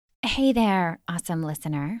Hey there, awesome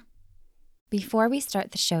listener. Before we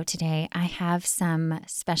start the show today, I have some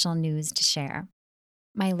special news to share.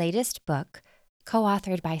 My latest book, co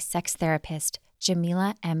authored by sex therapist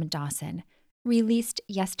Jamila M. Dawson, released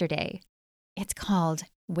yesterday. It's called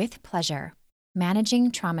With Pleasure: Managing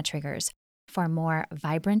Trauma Triggers for More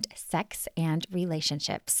Vibrant Sex and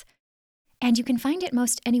Relationships. And you can find it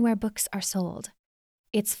most anywhere books are sold.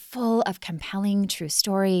 It's full of compelling true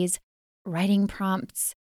stories, writing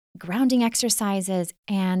prompts, grounding exercises,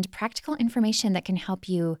 and practical information that can help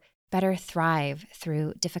you better thrive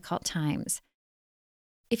through difficult times.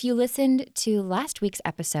 If you listened to last week's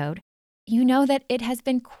episode, you know that it has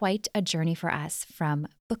been quite a journey for us from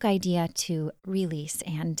book idea to release,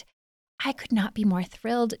 and I could not be more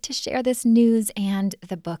thrilled to share this news and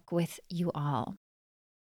the book with you all.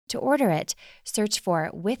 To order it, search for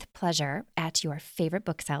With Pleasure at your favorite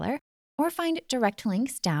bookseller or find direct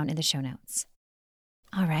links down in the show notes.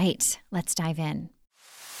 All right, let's dive in.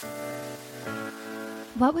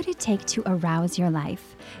 What would it take to arouse your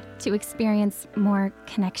life, to experience more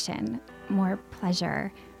connection, more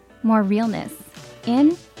pleasure, more realness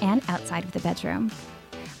in and outside of the bedroom?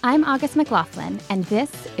 I'm August McLaughlin, and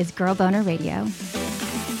this is Girl Boner Radio.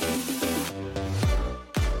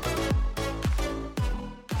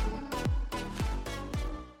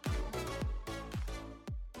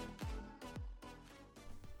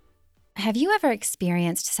 Have you ever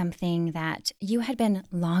experienced something that you had been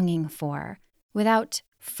longing for without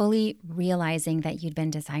fully realizing that you'd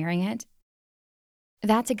been desiring it?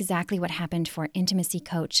 That's exactly what happened for intimacy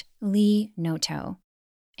coach Lee Noto,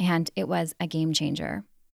 and it was a game changer.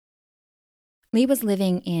 Lee was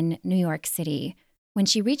living in New York City when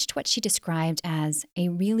she reached what she described as a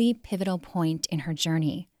really pivotal point in her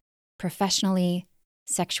journey, professionally,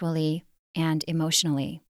 sexually, and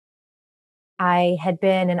emotionally. I had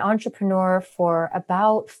been an entrepreneur for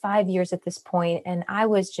about 5 years at this point, and I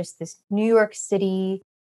was just this New York City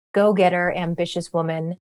go-getter, ambitious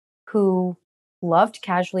woman who loved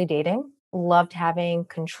casually dating, loved having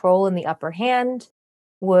control in the upper hand,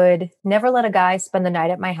 would never let a guy spend the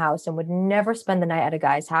night at my house and would never spend the night at a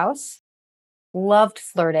guy's house, loved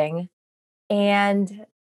flirting, and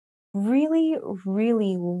really,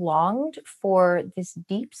 really longed for this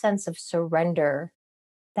deep sense of surrender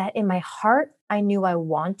that in my heart I knew I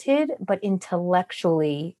wanted, but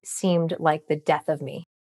intellectually seemed like the death of me.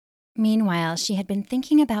 Meanwhile, she had been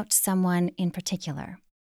thinking about someone in particular.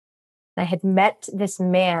 I had met this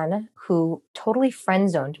man who totally friend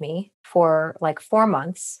zoned me for like 4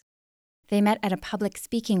 months. They met at a public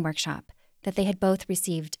speaking workshop that they had both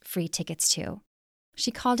received free tickets to. She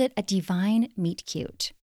called it a divine meet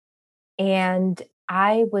cute. And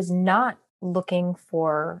I was not looking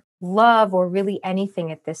for love or really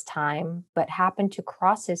anything at this time, but happened to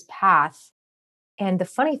cross his path. And the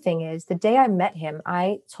funny thing is, the day I met him,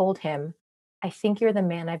 I told him, I think you're the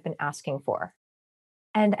man I've been asking for.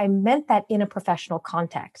 And I meant that in a professional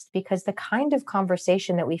context because the kind of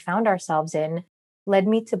conversation that we found ourselves in led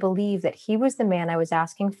me to believe that he was the man I was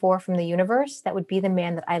asking for from the universe that would be the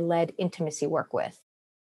man that I led intimacy work with.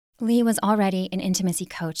 Lee was already an intimacy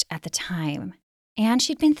coach at the time, and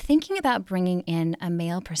she'd been thinking about bringing in a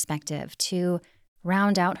male perspective to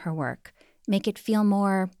round out her work, make it feel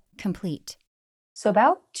more complete. So,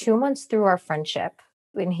 about 2 months through our friendship,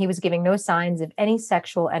 when he was giving no signs of any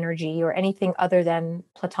sexual energy or anything other than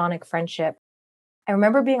platonic friendship, I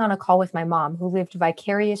remember being on a call with my mom, who lived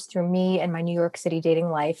vicarious through me and my New York City dating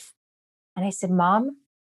life. And I said, Mom,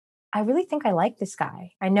 I really think I like this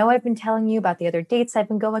guy. I know I've been telling you about the other dates I've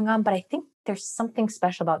been going on, but I think there's something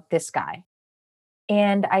special about this guy.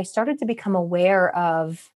 And I started to become aware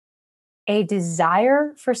of a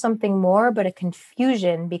desire for something more, but a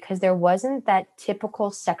confusion because there wasn't that typical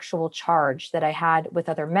sexual charge that I had with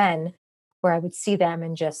other men where I would see them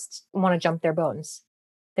and just want to jump their bones.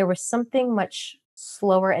 There was something much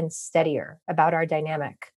slower and steadier about our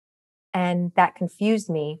dynamic. And that confused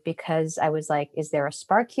me because I was like, is there a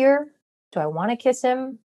spark here? Do I want to kiss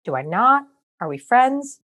him? Do I not? Are we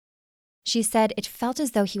friends? She said it felt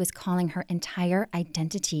as though he was calling her entire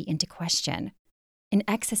identity into question, an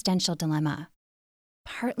existential dilemma,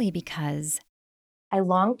 partly because I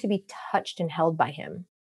longed to be touched and held by him.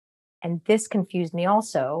 And this confused me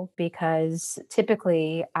also because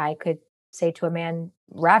typically I could say to a man,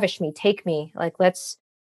 ravish me, take me, like, let's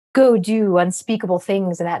go do unspeakable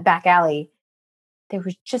things in that back alley. There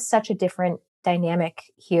was just such a different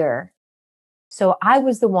dynamic here. So I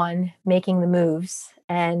was the one making the moves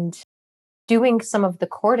and doing some of the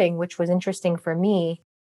courting, which was interesting for me.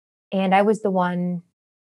 And I was the one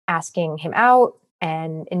asking him out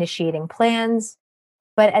and initiating plans.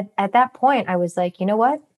 But at that point, I was like, you know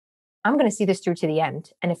what? I'm going to see this through to the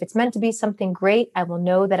end. And if it's meant to be something great, I will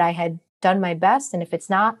know that I had done my best. And if it's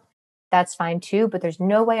not, that's fine too. But there's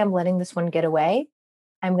no way I'm letting this one get away.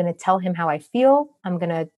 I'm going to tell him how I feel. I'm going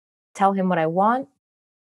to tell him what I want.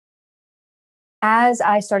 As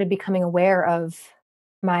I started becoming aware of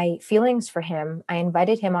my feelings for him, I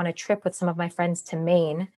invited him on a trip with some of my friends to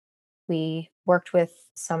Maine. We worked with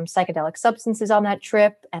some psychedelic substances on that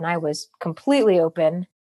trip, and I was completely open.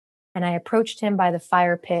 And I approached him by the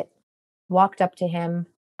fire pit, walked up to him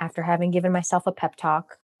after having given myself a pep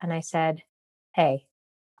talk, and I said, "Hey,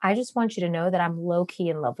 I just want you to know that I'm low key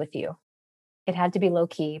in love with you." It had to be low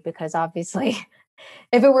key because obviously,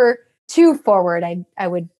 if it were too forward, I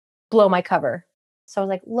would blow my cover. So I was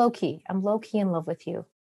like, low key, I'm low key in love with you.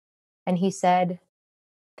 And he said,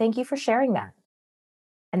 "Thank you for sharing that."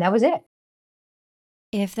 And that was it.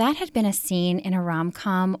 If that had been a scene in a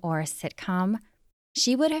rom-com or a sitcom,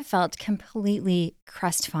 she would have felt completely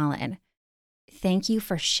crestfallen. Thank you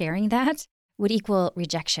for sharing that would equal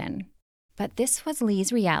rejection. But this was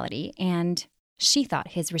Lee's reality, and she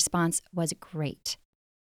thought his response was great.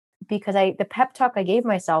 Because the pep talk I gave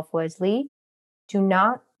myself was, Lee, do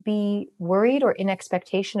not be worried or in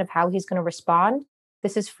expectation of how he's going to respond.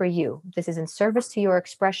 This is for you. This is in service to your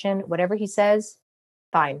expression. Whatever he says,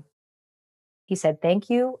 fine. He said, "Thank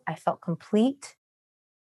you." I felt complete.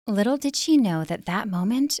 Little did she know that that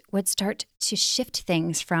moment would start to shift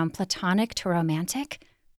things from platonic to romantic,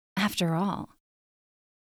 after all.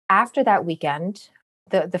 After that weekend,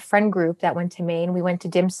 the friend group that went to Maine, we went to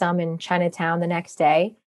dim sum in Chinatown the next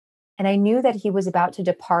day. And I knew that he was about to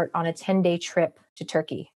depart on a 10-day trip to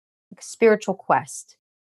Turkey, like a spiritual quest.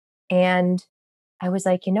 And I was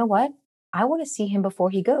like, you know what? I want to see him before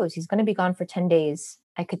he goes. He's going to be gone for 10 days.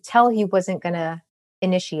 I could tell he wasn't going to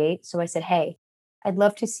initiate. So I said, "Hey, I'd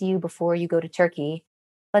love to see you before you go to Turkey.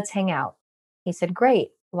 Let's hang out." He said,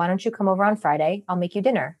 "Great. Why don't you come over on Friday? I'll make you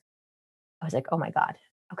dinner." I was like, oh my God.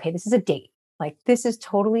 Okay, this is a date. Like, this is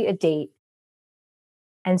totally a date.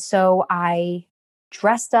 And so I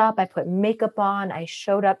dressed up, I put makeup on, I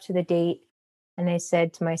showed up to the date, and I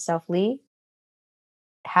said to myself, "Lee,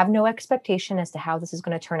 have no expectation as to how this is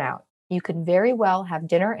going to turn out. You could very well have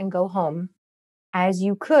dinner and go home, as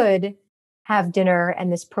you could have dinner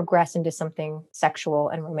and this progress into something sexual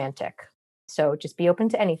and romantic. So just be open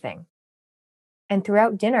to anything." And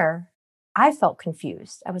throughout dinner, I felt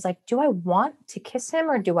confused. I was like, do I want to kiss him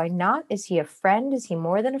or do I not? Is he a friend? Is he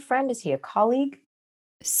more than a friend? Is he a colleague?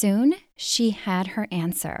 Soon, she had her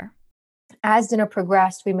answer. As dinner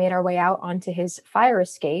progressed, we made our way out onto his fire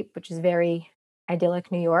escape, which is very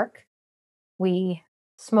idyllic New York. We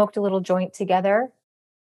smoked a little joint together,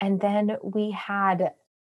 and then we had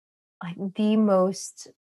like the most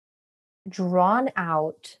drawn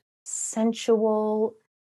out, sensual,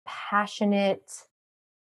 passionate,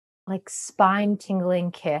 like spine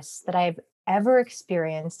tingling kiss that I've ever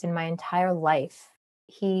experienced in my entire life.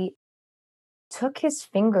 He took his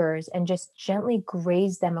fingers and just gently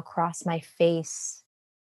grazed them across my face.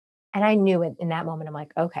 And I knew it in that moment. I'm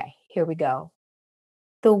like, okay, here we go.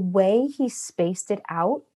 The way he spaced it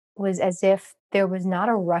out was as if there was not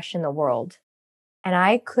a rush in the world. And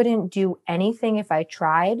I couldn't do anything if I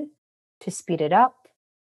tried to speed it up,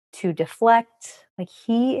 to deflect. Like,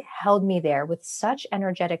 he held me there with such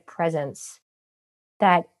energetic presence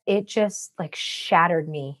that it just like shattered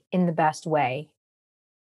me in the best way.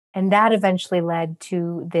 And that eventually led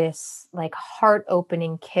to this like heart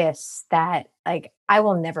opening kiss that like I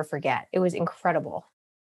will never forget. It was incredible.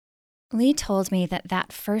 Lee told me that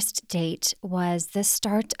that first date was the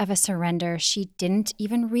start of a surrender she didn't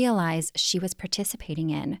even realize she was participating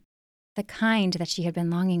in, the kind that she had been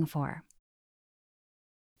longing for.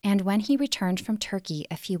 And when he returned from Turkey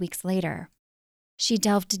a few weeks later, she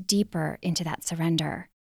delved deeper into that surrender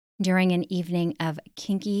during an evening of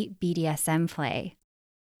kinky BDSM play.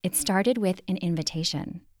 It started with an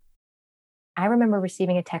invitation. I remember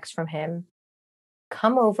receiving a text from him: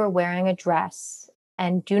 "Come over wearing a dress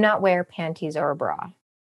and do not wear panties or a bra."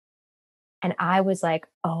 And I was like,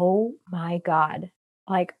 oh my God.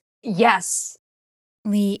 Like, yes.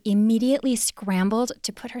 Lee immediately scrambled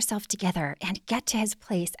to put herself together and get to his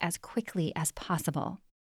place as quickly as possible.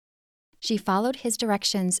 She followed his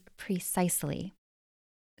directions precisely,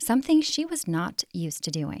 something she was not used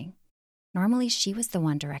to doing. Normally, she was the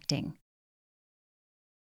one directing.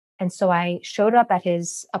 And so I showed up at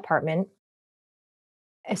his apartment.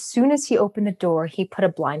 As soon as he opened the door, he put a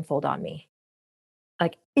blindfold on me,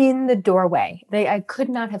 like in the doorway. I could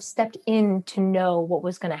not have stepped in to know what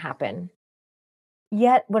was going to happen.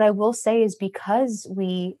 Yet, what I will say is because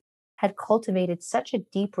we had cultivated such a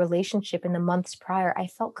deep relationship in the months prior, I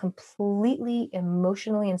felt completely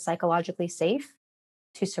emotionally and psychologically safe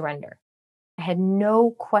to surrender. I had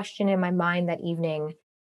no question in my mind that evening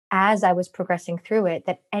as I was progressing through it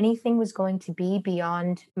that anything was going to be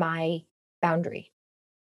beyond my boundary.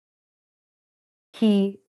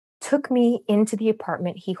 He took me into the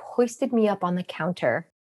apartment, he hoisted me up on the counter,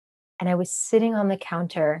 and I was sitting on the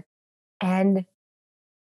counter. And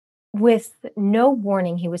with no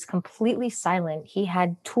warning, he was completely silent. He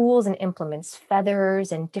had tools and implements,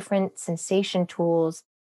 feathers and different sensation tools.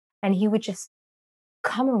 And he would just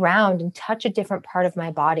come around and touch a different part of my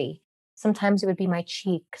body. Sometimes it would be my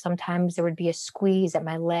cheek. Sometimes there would be a squeeze at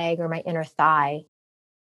my leg or my inner thigh.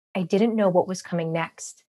 I didn't know what was coming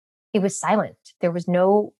next. He was silent. There were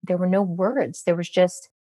no words. There was just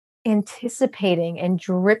anticipating and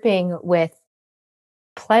dripping with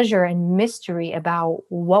pleasure and mystery about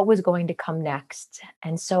what was going to come next.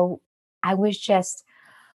 And so I was just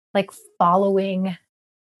like following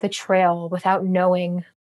the trail without knowing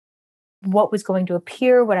what was going to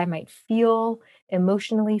appear, what I might feel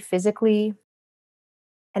emotionally, physically.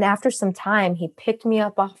 And after some time, he picked me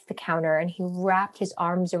up off the counter and he wrapped his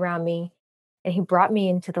arms around me and he brought me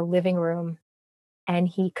into the living room and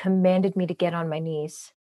he commanded me to get on my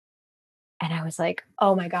knees. And I was like,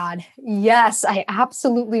 oh my God, yes, I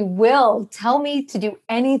absolutely will. Tell me to do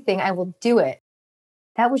anything, I will do it.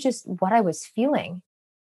 That was just what I was feeling.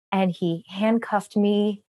 And he handcuffed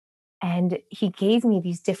me and he gave me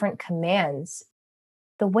these different commands.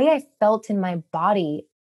 The way I felt in my body,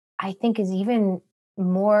 I think, is even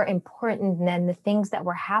more important than the things that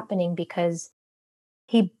were happening because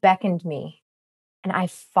he beckoned me and I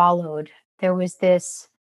followed. There was this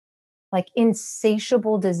like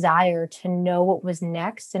insatiable desire to know what was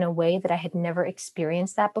next in a way that I had never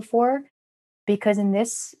experienced that before. Because in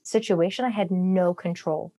this situation, I had no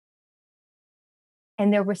control.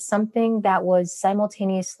 And there was something that was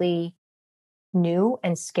simultaneously new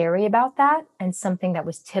and scary about that, and something that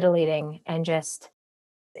was titillating and just,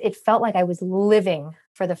 it felt like I was living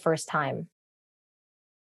for the first time.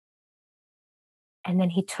 And then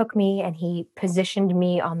he took me and he positioned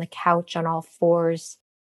me on the couch on all fours.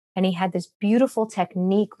 And he had this beautiful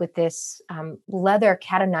technique with this leather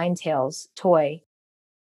cat o' nine tails toy.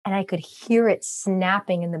 And I could hear it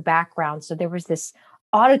snapping in the background. So there was this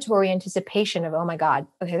auditory anticipation of, oh my God,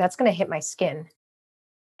 okay, that's going to hit my skin.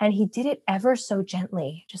 And he did it ever so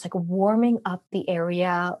gently, just like warming up the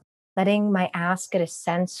area, letting my ass get a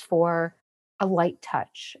sense for a light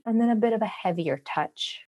touch and then a bit of a heavier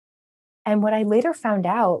touch. And what I later found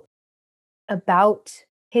out about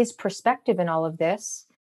his perspective in all of this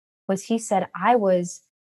was he said I was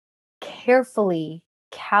carefully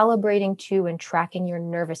calibrating to and tracking your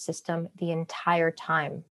nervous system the entire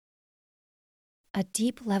time. A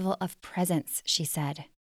deep level of presence, she said,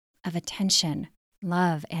 of attention,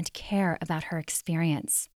 love, and care about her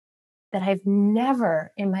experience. That I've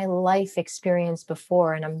never in my life experienced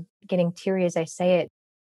before. And I'm getting teary as I say it,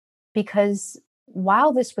 because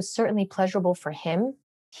while this was certainly pleasurable for him,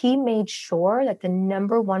 he made sure that the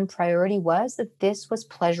number one priority was that this was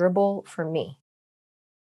pleasurable for me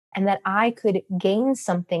and that I could gain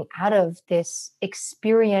something out of this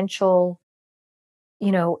experiential,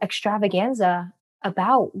 extravaganza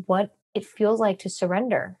about what it feels like to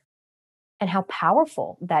surrender and how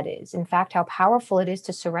powerful that is. In fact, how powerful it is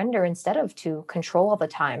to surrender instead of to control all the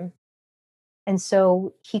time. And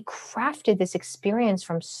so he crafted this experience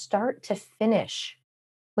from start to finish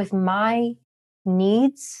with my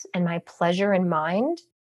needs and my pleasure in mind.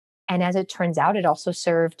 And as it turns out, it also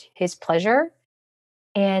served his pleasure.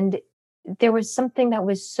 And there was something that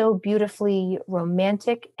was so beautifully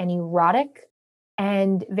romantic and erotic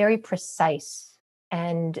and very precise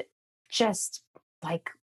and just like,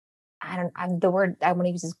 the word I want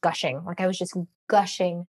to use is gushing. Like I was just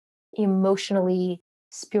gushing emotionally,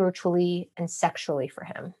 spiritually, and sexually for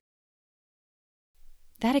him.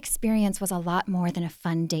 That experience was a lot more than a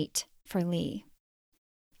fun date for Lee.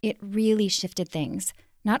 It really shifted things,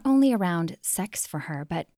 not only around sex for her,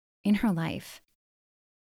 but in her life.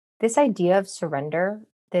 This idea of surrender,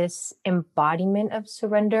 this embodiment of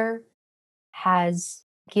surrender, has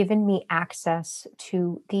given me access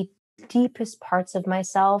to the deepest parts of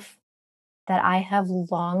myself that I have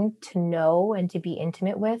longed to know and to be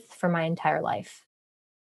intimate with for my entire life.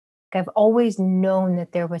 I've always known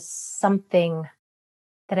that there was something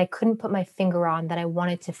that I couldn't put my finger on that I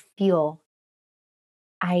wanted to feel.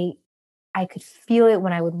 I I could feel it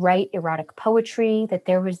when I would write erotic poetry, that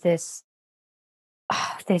there was this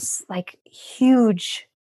like huge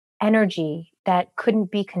energy that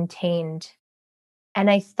couldn't be contained. And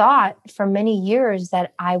I thought for many years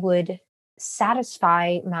that I would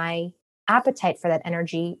satisfy my appetite for that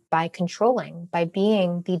energy by controlling, by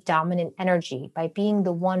being the dominant energy, by being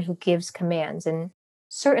the one who gives commands. And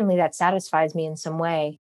certainly that satisfies me in some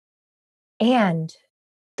way. And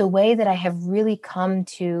the way that I have really come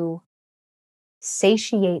to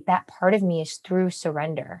satiate that part of me is through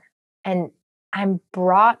surrender. And I'm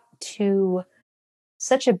brought to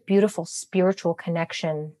such a beautiful spiritual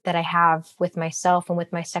connection that I have with myself and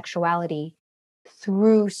with my sexuality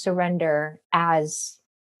through surrender as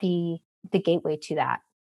the the gateway to that.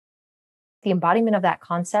 The embodiment of that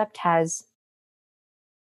concept has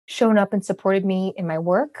shown up and supported me in my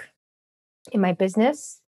work, in my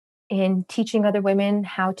business, in teaching other women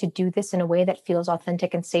how to do this in a way that feels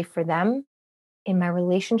authentic and safe for them, in my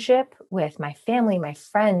relationship with my family, my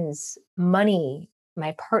friends, money,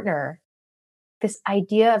 my partner. This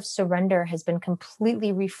idea of surrender has been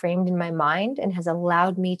completely reframed in my mind and has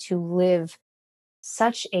allowed me to live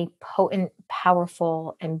such a potent,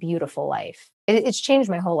 powerful, and beautiful life. It's changed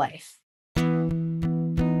my whole life.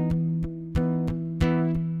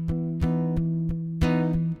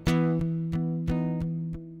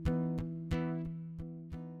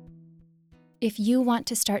 If you want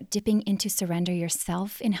to start dipping into surrender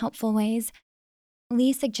yourself in helpful ways,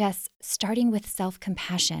 Lee suggests starting with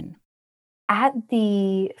self-compassion. At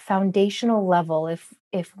the foundational level, if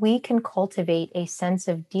we can cultivate a sense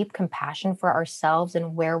of deep compassion for ourselves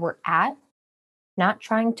and where we're at, not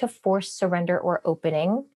trying to force surrender or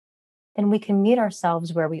opening, then we can meet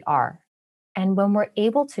ourselves where we are. And when we're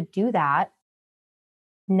able to do that,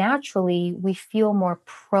 naturally we feel more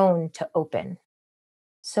prone to open.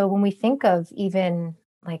 So when we think of even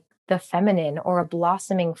like the feminine or a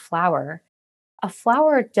blossoming flower, a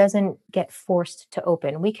flower doesn't get forced to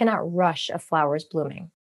open. We cannot rush a flower's blooming.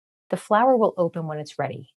 The flower will open when it's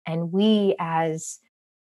ready. And we, as,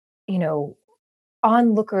 you know,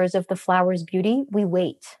 onlookers of the flower's beauty, we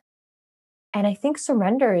wait. And I think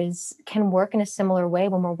surrender is can work in a similar way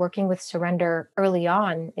when we're working with surrender early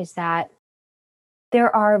on, is that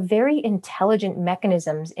there are very intelligent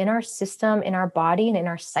mechanisms in our system, in our body, and in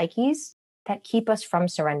our psyches that keep us from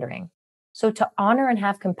surrendering. So, to honor and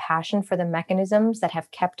have compassion for the mechanisms that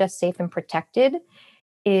have kept us safe and protected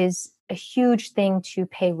is a huge thing to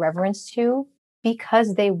pay reverence to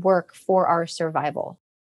because they work for our survival.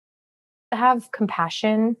 Have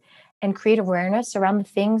compassion and create awareness around the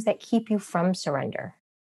things that keep you from surrender.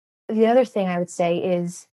 The other thing I would say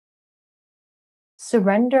is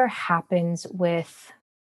surrender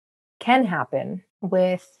can happen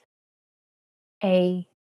with a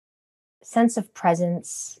sense of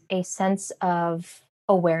presence, a sense of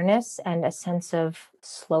awareness, and a sense of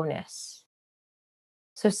slowness.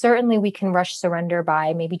 So, certainly, we can rush surrender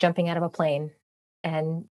by maybe jumping out of a plane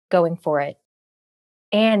and going for it.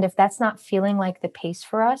 And if that's not feeling like the pace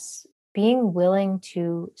for us, being willing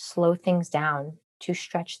to slow things down, to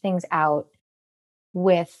stretch things out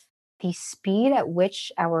with the speed at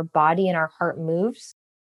which our body and our heart moves,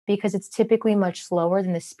 because it's typically much slower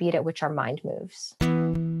than the speed at which our mind moves.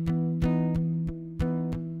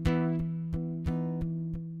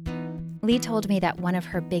 Lee told me that one of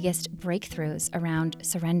her biggest breakthroughs around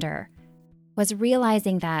surrender was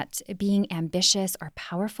realizing that being ambitious or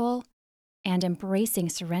powerful and embracing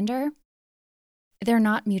surrender, they're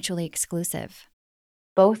not mutually exclusive.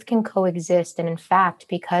 Both can coexist. And in fact,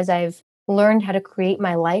 because I've learned how to create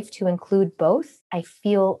my life to include both, I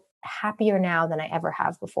feel happier now than I ever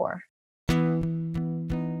have before.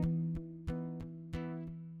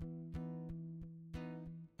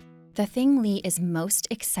 The thing Lee is most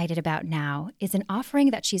excited about now is an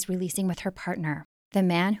offering that she's releasing with her partner, the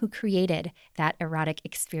man who created that erotic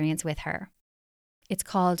experience with her. It's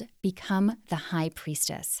called Become the High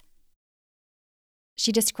Priestess.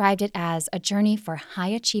 She described it as a journey for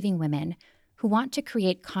high-achieving women who want to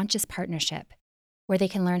create conscious partnership where they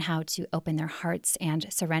can learn how to open their hearts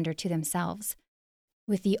and surrender to themselves,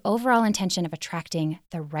 with the overall intention of attracting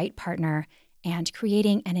the right partner and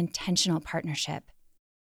creating an intentional partnership.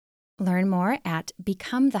 Learn more at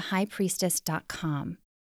becomethehighpriestess.com.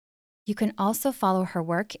 You can also follow her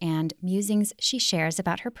work and musings she shares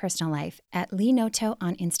about her personal life at Lee Noto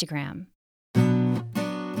on Instagram.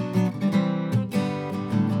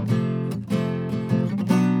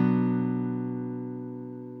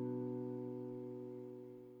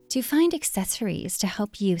 To find accessories to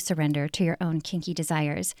help you surrender to your own kinky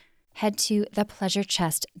desires, head to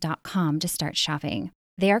thepleasurechest.com to start shopping.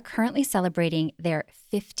 They are currently celebrating their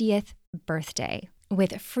 50th birthday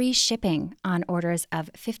with free shipping on orders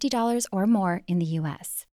of $50 or more in the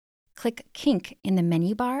US. Click kink in the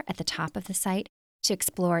menu bar at the top of the site to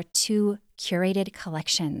explore 2 curated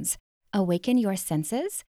collections, Awaken Your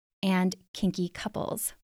Senses and Kinky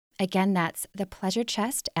Couples. Again, that's The Pleasure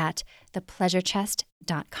Chest at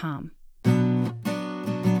thepleasurechest.com.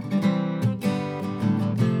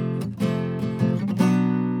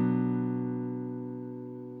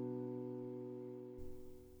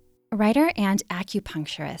 Writer and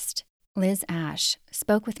acupuncturist Liz Ash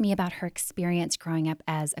spoke with me about her experience growing up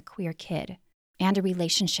as a queer kid and a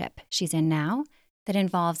relationship she's in now that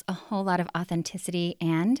involves a whole lot of authenticity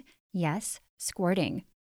and, yes, squirting,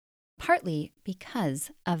 partly because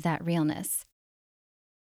of that realness.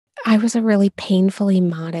 I was a really painfully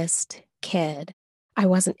modest kid. I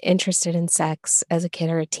wasn't interested in sex as a kid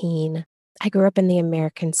or a teen. I grew up in the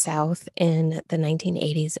American South in the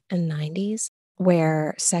 1980s and 90s,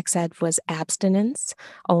 where sex ed was abstinence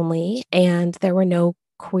only, and there were no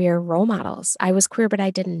queer role models. I was queer, but I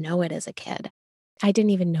didn't know it as a kid. I didn't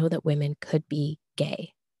even know that women could be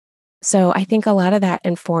gay. So I think a lot of that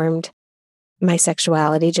informed my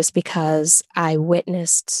sexuality just because I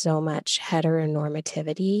witnessed so much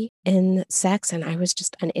heteronormativity in sex, and I was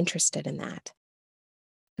just uninterested in that.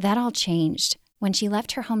 That all changed when she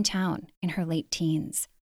left her hometown in her late teens.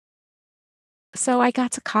 So I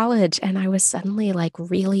got to college and I was suddenly like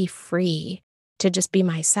really free to just be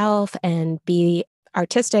myself and be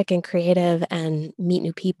artistic and creative and meet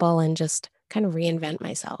new people and just kind of reinvent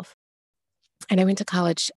myself. And I went to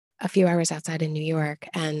college a few hours outside of New York,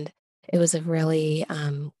 and it was a really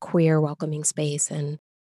queer, welcoming space. And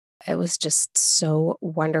it was just so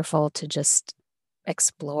wonderful to just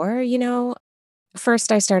explore,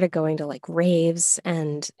 First, I started going to like raves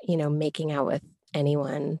and, making out with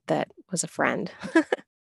anyone that was a friend.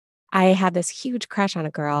 I had this huge crush on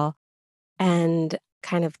a girl, and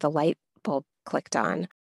kind of the light bulb clicked on.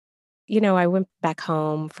 I went back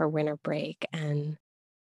home for winter break, and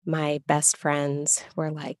my best friends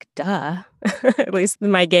were like, duh, at least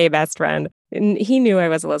my gay best friend. And he knew I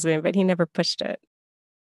was a lesbian, but he never pushed it.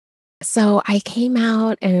 So I came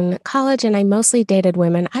out in college and I mostly dated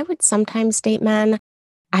women. I would sometimes date men.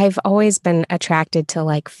 I've always been attracted to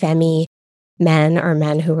like femme men or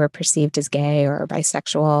men who were perceived as gay or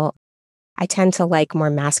bisexual. I tend to like more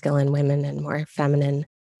masculine women and more feminine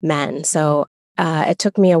men. So it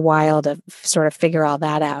took me a while to sort of figure all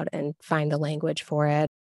that out and find the language for it.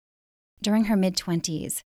 During her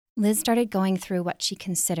mid-20s, Liz started going through what she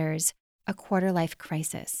considers a quarter-life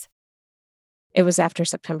crisis. It was after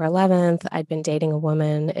September 11th. I'd been dating a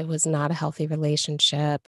woman. It was not a healthy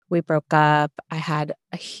relationship. We broke up. I had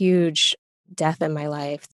a huge death in my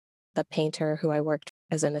life. The painter who I worked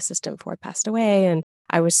as an assistant for passed away. And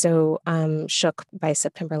I was so shook by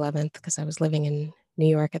September 11th because I was living in New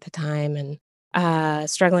York at the time and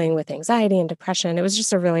struggling with anxiety and depression. It was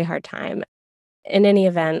just a really hard time. In any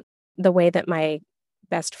event, the way that my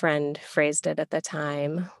best friend phrased it at the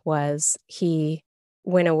time was he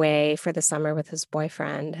went away for the summer with his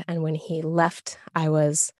boyfriend. And when he left, I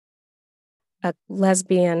was a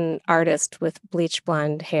lesbian artist with bleach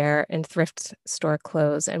blonde hair and thrift store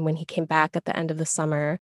clothes. And when he came back at the end of the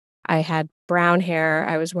summer, I had brown hair.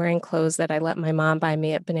 I was wearing clothes that I let my mom buy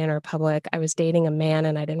me at Banana Republic. I was dating a man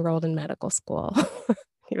and I'd enrolled in medical school.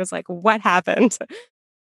 He was like, what happened?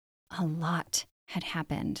 A lot had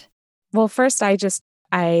happened. Well, first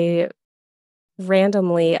I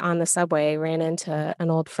randomly on the subway ran into an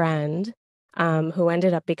old friend who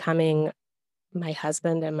ended up becoming my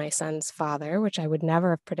husband and my son's father, which I would never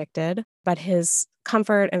have predicted. But his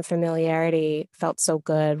comfort and familiarity felt so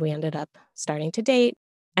good. We ended up starting to date.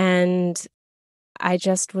 And I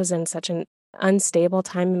just was in such an unstable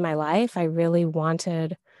time in my life. I really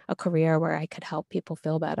wanted a career where I could help people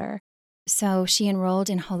feel better. So she enrolled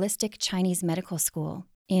in holistic Chinese medical school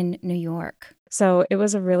in New York. So it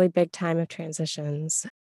was a really big time of transitions.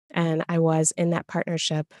 And I was in that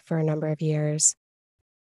partnership for a number of years.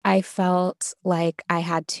 I felt like I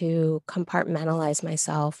had to compartmentalize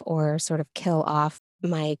myself or sort of kill off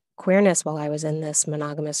my queerness while I was in this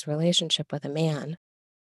monogamous relationship with a man.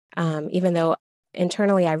 Even though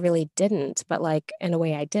internally I really didn't, but like in a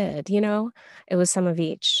way I did, it was some of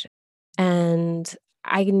each. And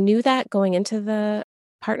I knew that going into the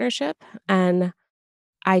partnership, and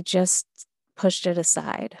I just pushed it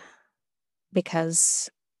aside because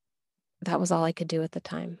that was all I could do at the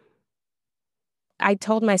time. I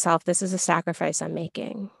told myself this is a sacrifice I'm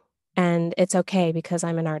making, and it's okay because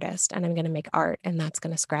I'm an artist and I'm going to make art, and that's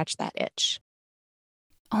going to scratch that itch.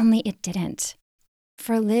 Only it didn't.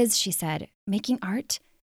 For Liz, she said, making art,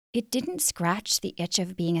 it didn't scratch the itch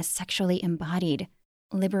of being a sexually embodied,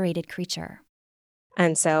 liberated creature.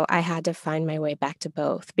 And so I had to find my way back to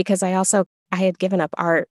both because I had given up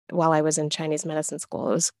art while I was in Chinese medicine school.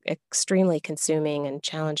 It was extremely consuming and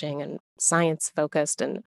challenging and science focused.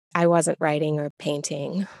 And I wasn't writing or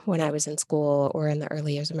painting when I was in school or in the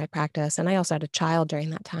early years of my practice. And I also had a child during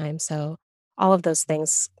that time. So all of those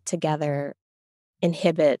things together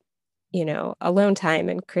inhibit, alone time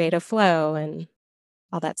and creative flow and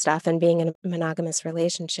all that stuff. And being in a monogamous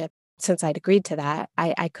relationship, since I'd agreed to that,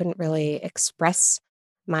 I couldn't really express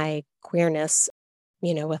my queerness,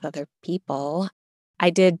 with other people. I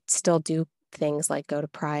did still do things like go to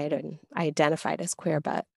Pride and I identified as queer,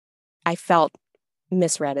 but I felt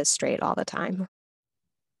misread as straight all the time.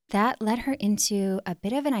 That led her into a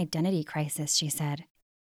bit of an identity crisis, she said,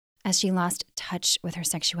 as she lost touch with her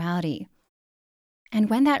sexuality. And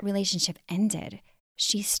when that relationship ended,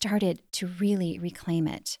 she started to really reclaim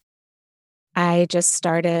it. I just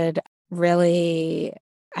started really,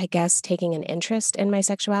 I guess, taking an interest in my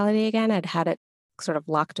sexuality again. I'd had it sort of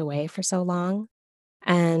locked away for so long.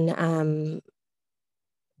 And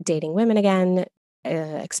dating women again,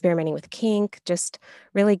 experimenting with kink, just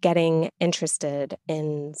really getting interested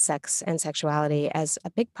in sex and sexuality as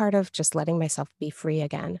a big part of just letting myself be free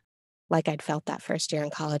again. Like I'd felt that first year in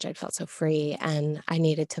college, I'd felt so free and I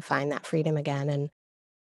needed to find that freedom again. And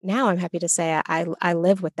now I'm happy to say I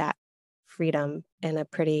live with that freedom in a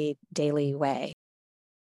pretty daily way.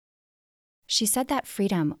 She said that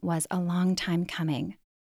freedom was a long time coming,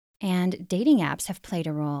 and dating apps have played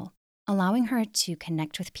a role, allowing her to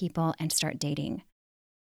connect with people and start dating.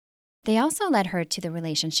 They also led her to the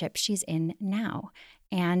relationship she's in now,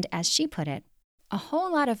 and as she put it, a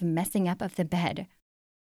whole lot of messing up of the bed.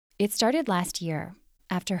 It started last year,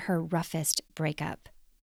 after her roughest breakup.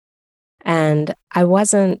 And I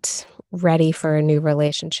wasn't ready for a new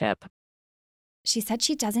relationship. She said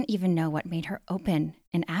she doesn't even know what made her open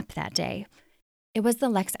an app that day. It was the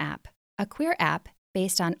Lex app, a queer app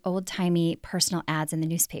based on old-timey personal ads in the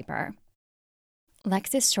newspaper.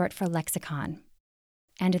 Lex is short for lexicon,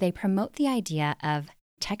 and they promote the idea of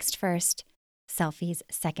text first, selfies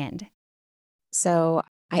second. So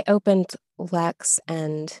I opened Lex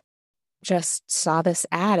and just saw this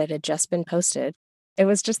ad. It had just been posted. It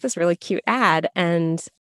was just this really cute ad, and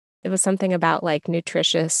it was something about like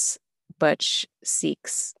nutritious butch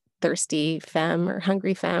seeks thirsty femme or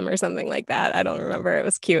hungry femme or something like that. I don't remember. It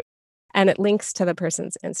was cute. And it links to the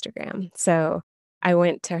person's Instagram. So I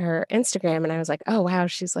went to her Instagram and I was like, oh, wow,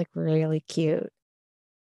 she's like really cute.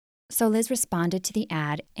 So Liz responded to the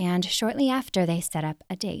ad, and shortly after, they set up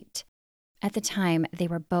a date. At the time, they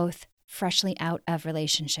were both freshly out of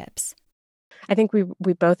relationships. I think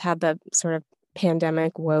we both had the sort of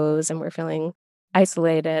pandemic woes and we're feeling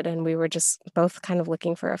isolated and we were just both kind of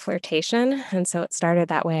looking for a flirtation. And so it started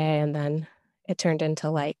that way. And then it turned into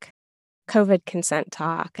like COVID consent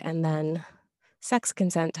talk and then sex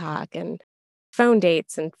consent talk and phone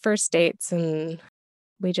dates and first dates. And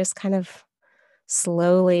we just kind of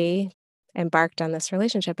slowly embarked on this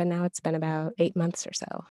relationship. And now it's been about 8 months or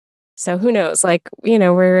so. So who knows? Like,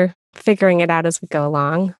 we're figuring it out as we go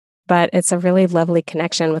along. But it's a really lovely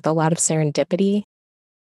connection with a lot of serendipity.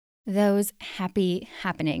 Those happy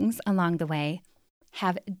happenings along the way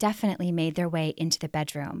have definitely made their way into the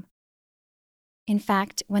bedroom. In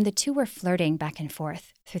fact, when the two were flirting back and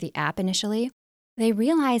forth through the app initially, they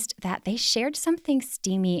realized that they shared something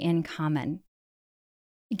steamy in common.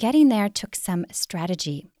 Getting there took some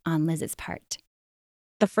strategy on Liz's part.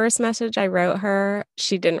 The first message I wrote her,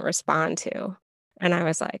 she didn't respond to. And I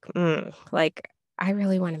was like, I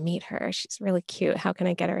really want to meet her. She's really cute. How can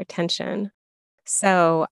I get her attention?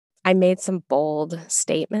 So I made some bold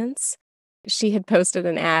statements. She had posted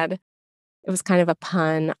an ad. It was kind of a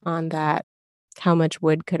pun on that, how much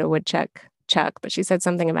wood could a woodchuck chuck? But she said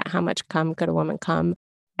something about how much cum could a woman come.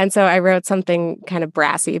 And so I wrote something kind of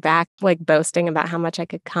brassy back, like boasting about how much I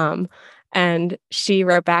could come. And she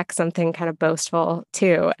wrote back something kind of boastful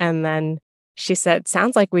too. And then she said,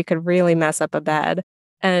 sounds like we could really mess up a bed.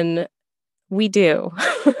 And we do.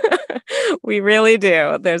 We really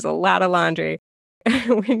do. There's a lot of laundry.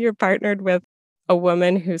 When you're partnered with a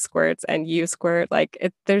woman who squirts and you squirt,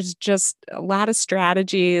 there's just a lot of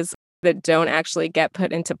strategies that don't actually get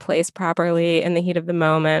put into place properly in the heat of the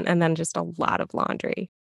moment, and then just a lot of laundry.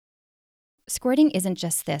 Squirting isn't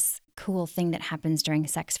just this cool thing that happens during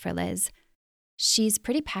sex for Liz. She's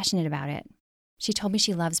pretty passionate about it. She told me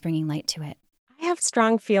she loves bringing light to it. I have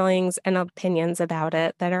strong feelings and opinions about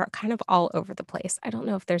it that are kind of all over the place. I don't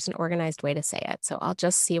know if there's an organized way to say it, so I'll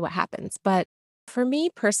just see what happens. But for me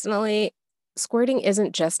personally, squirting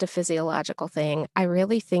isn't just a physiological thing. I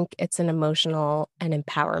really think it's an emotional and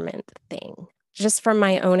empowerment thing. Just from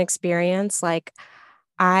my own experience,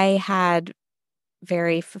 I had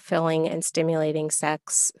very fulfilling and stimulating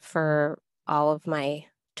sex for all of my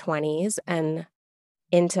 20s and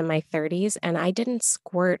into my 30s. And I didn't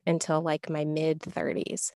squirt until like my mid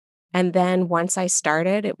 30s. And then once I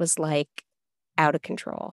started, it was like out of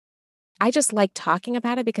control. I just like talking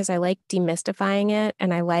about it because I like demystifying it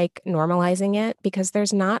and I like normalizing it because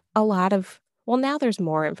there's not a lot of, well, now there's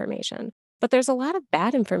more information, but there's a lot of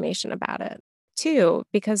bad information about it too,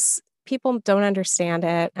 because people don't understand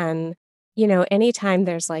it. And, anytime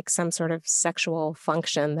there's like some sort of sexual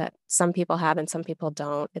function that some people have and some people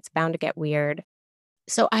don't, it's bound to get weird.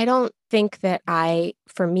 So I don't think that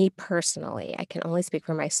for me personally, I can only speak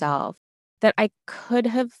for myself, that I could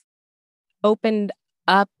have opened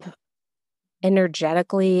up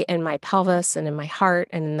energetically in my pelvis and in my heart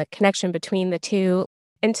and in the connection between the two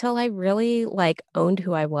until I really like owned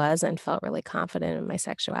who I was and felt really confident in my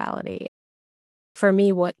sexuality. For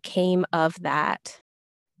me, what came of that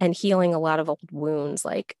and healing a lot of old wounds,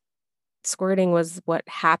 like squirting was what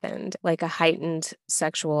happened, like a heightened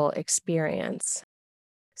sexual experience.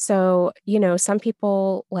 So, some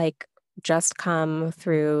people like just come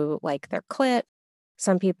through like their clit.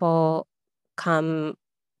 Some people come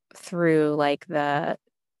through like the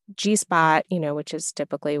G spot, which is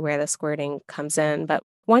typically where the squirting comes in. But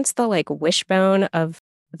once the like wishbone of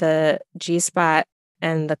the G spot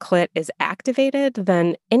and the clit is activated,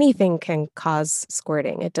 then anything can cause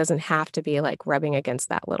squirting. It doesn't have to be like rubbing against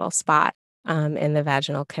that little spot in the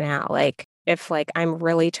vaginal canal. Like if like I'm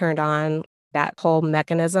really turned on, that whole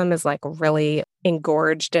mechanism is like really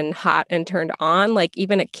engorged and hot and turned on, like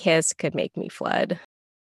even a kiss could make me flood.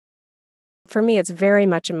 For me, it's very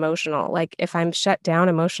much emotional. Like if I'm shut down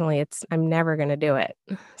emotionally, I'm never going to do it.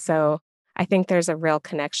 So I think there's a real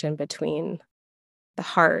connection between the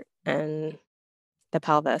heart and the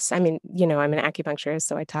pelvis. I mean, I'm an acupuncturist,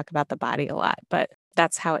 so I talk about the body a lot, but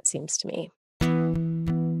that's how it seems to me.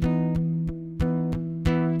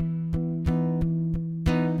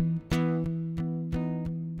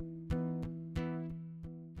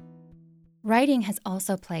 Writing has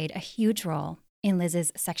also played a huge role in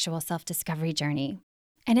Liz's sexual self-discovery journey,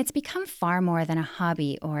 and it's become far more than a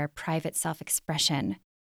hobby or private self-expression.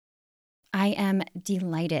 I am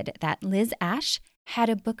delighted that Liz Ashe had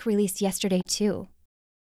a book release yesterday too.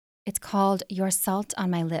 It's called Your Salt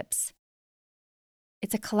on My Lips.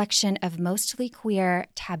 It's a collection of mostly queer,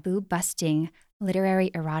 taboo-busting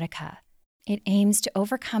literary erotica. It aims to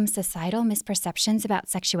overcome societal misperceptions about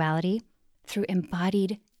sexuality through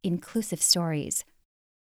embodied, inclusive stories.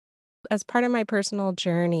 As part of my personal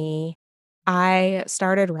journey, I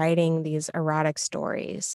started writing these erotic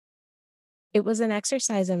stories. It was an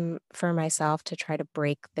exercise for myself to try to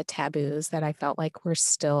break the taboos that I felt like were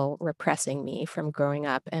still repressing me from growing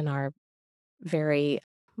up in our very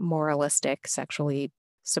moralistic, sexually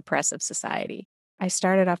suppressive society. I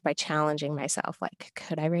started off by challenging myself, like,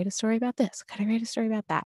 could I write a story about this? Could I write a story about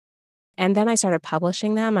that? And then I started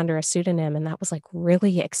publishing them under a pseudonym, and that was like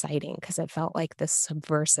really exciting because it felt like this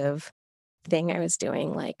subversive thing I was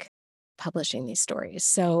doing, like publishing these stories.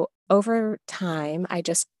 So over time, I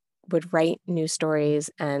just would write new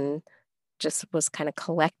stories and just was kind of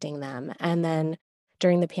collecting them. And then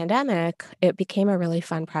during the pandemic, it became a really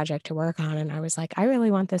fun project to work on. And I was like, I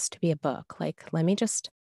really want this to be a book. Like, let me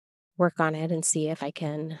just work on it and see if I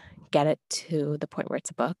can get it to the point where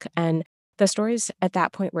it's a book. And the stories at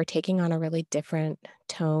that point were taking on a really different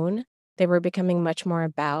tone. They were becoming much more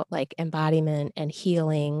about like embodiment and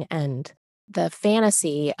healing and the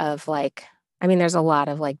fantasy of like, I mean, there's a lot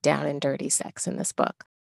of like down and dirty sex in this book.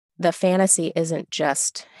 The fantasy isn't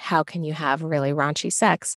just how can you have really raunchy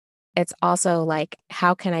sex? It's also like,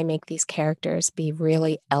 how can I make these characters be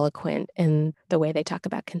really eloquent in the way they talk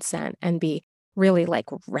about consent and be really like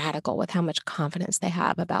radical with how much confidence they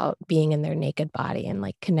have about being in their naked body and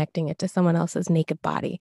like connecting it to someone else's naked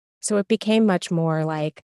body. So it became much more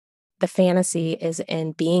like the fantasy is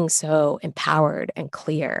in being so empowered and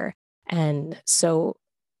clear and so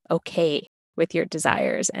okay with your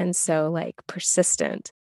desires and so like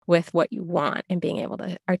persistent with what you want and being able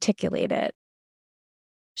to articulate it.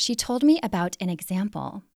 She told me about an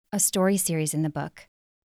example, a story series in the book,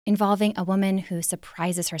 involving a woman who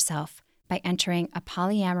surprises herself by entering a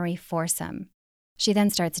polyamory foursome. She then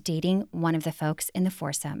starts dating one of the folks in the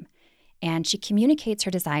foursome, and she communicates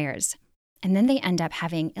her desires, and then they end up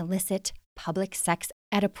having illicit public sex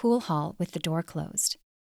at a pool hall with the door closed.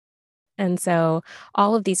 And so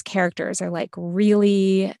all of these characters are like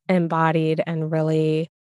really embodied and really,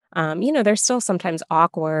 they're still sometimes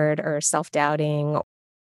awkward or self-doubting,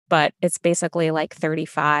 but it's basically like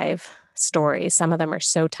 35 stories. Some of them are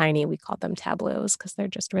so tiny, we call them tableaus because they're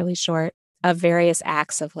just really short, of various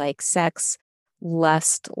acts of like sex,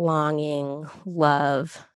 lust, longing,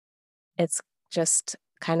 love. It's just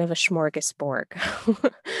kind of a smorgasbord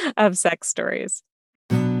of sex stories.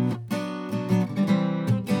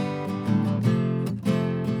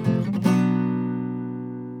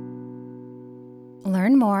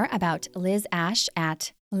 Learn more about Liz Ash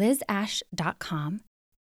at lizash.com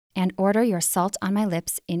and order your Salt on My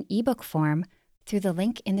Lips in ebook form through the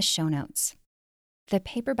link in the show notes. The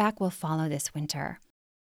paperback will follow this winter.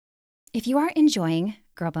 If you are enjoying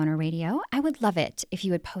Girl Boner Radio, I would love it if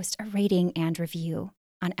you would post a rating and review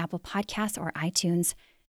on Apple Podcasts or iTunes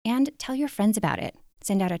and tell your friends about it.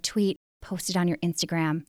 Send out a tweet, post it on your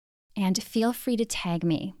Instagram, and feel free to tag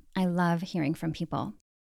me. I love hearing from people.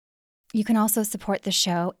 You can also support the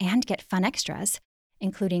show and get fun extras,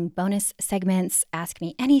 including bonus segments, Ask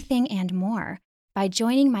Me Anything, and more by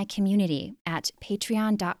joining my community at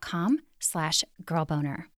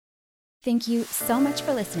patreon.com/girlboner. Thank you so much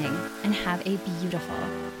for listening and have a beautiful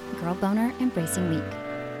Girl Boner Embracing Week.